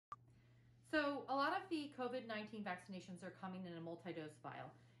So a lot of the COVID-19 vaccinations are coming in a multi-dose vial.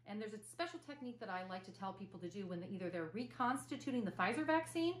 And there's a special technique that I like to tell people to do when either they're reconstituting the Pfizer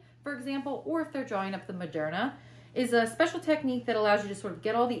vaccine, for example, or if they're drawing up the Moderna, is a special technique that allows you to sort of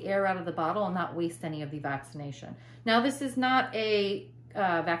get all the air out of the bottle and not waste any of the vaccination. Now, this is not a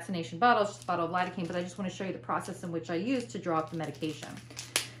vaccination bottle, it's just a bottle of lidocaine, but I just want to show you the process in which I use to draw up the medication.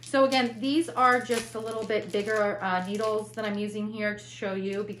 So again, these are just a little bit bigger needles that I'm using here to show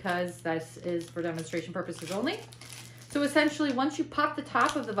you because this is for demonstration purposes only. So essentially, once you pop the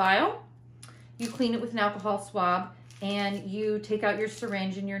top of the vial, you clean it with an alcohol swab and you take out your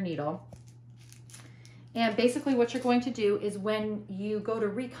syringe and your needle. And basically what you're going to do is when you go to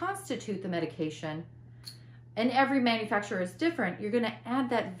reconstitute the medication, and every manufacturer is different, you're going to add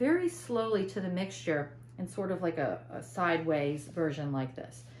that very slowly to the mixture in sort of like a sideways version like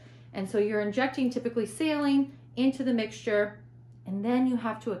this. And so you're injecting typically saline into the mixture, and then you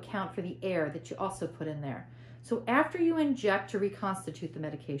have to account for the air that you also put in there. So after you inject to reconstitute the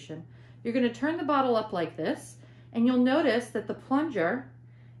medication, you're going to turn the bottle up like this, and you'll notice that the plunger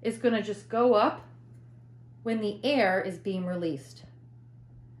is going to just go up when the air is being released.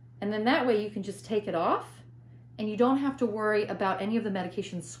 And then that way you can just take it off, and you don't have to worry about any of the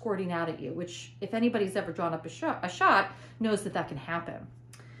medication squirting out at you, which if anybody's ever drawn up a shot knows that that can happen.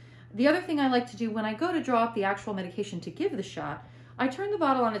 The other thing I like to do when I go to draw up the actual medication to give the shot, I turn the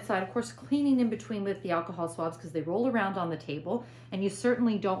bottle on its side, of course, cleaning in between with the alcohol swabs because they roll around on the table, and you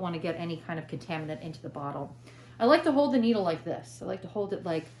certainly don't want to get any kind of contaminant into the bottle. I like to hold the needle like this. I like to hold it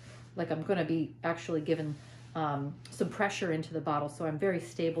like I'm going to be actually giving some pressure into the bottle, so I'm very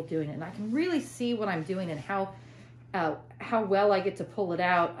stable doing it. And I can really see what I'm doing and how well I get to pull it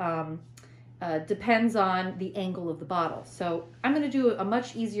out. Depends on the angle of the bottle. So I'm going to do a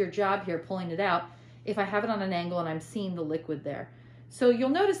much easier job here pulling it out if I have it on an angle and I'm seeing the liquid there. So you'll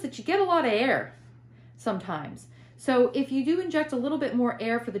notice that you get a lot of air sometimes. So if you do inject a little bit more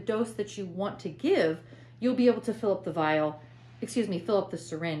air for the dose that you want to give, you'll be able to fill up the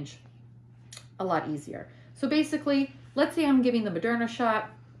syringe a lot easier. So basically, let's say I'm giving the Moderna shot.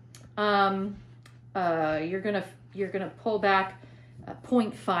 You're gonna pull back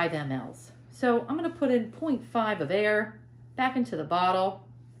 0.5 mLs. So I'm going to put in 0.5 of air back into the bottle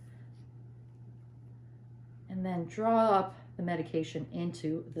and then draw up the medication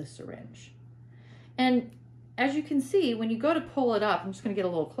into the syringe. And as you can see, when you go to pull it up, I'm just going to get a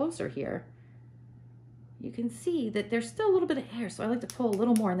little closer here. You can see that there's still a little bit of air, so I like to pull a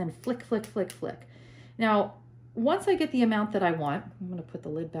little more and then flick, flick, flick, flick. Now, once I get the amount that I want, I'm going to put the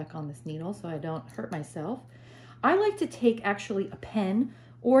lid back on this needle so I don't hurt myself. I like to take actually a pen,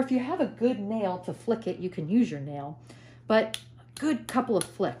 or if you have a good nail to flick it, you can use your nail, but a good couple of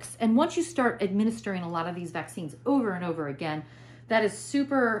flicks. And once you start administering a lot of these vaccines over and over again, that is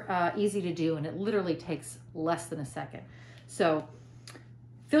super easy to do, and it literally takes less than a second. So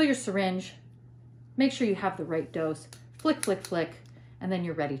fill your syringe, make sure you have the right dose, flick, flick, flick, and then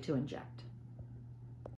you're ready to inject.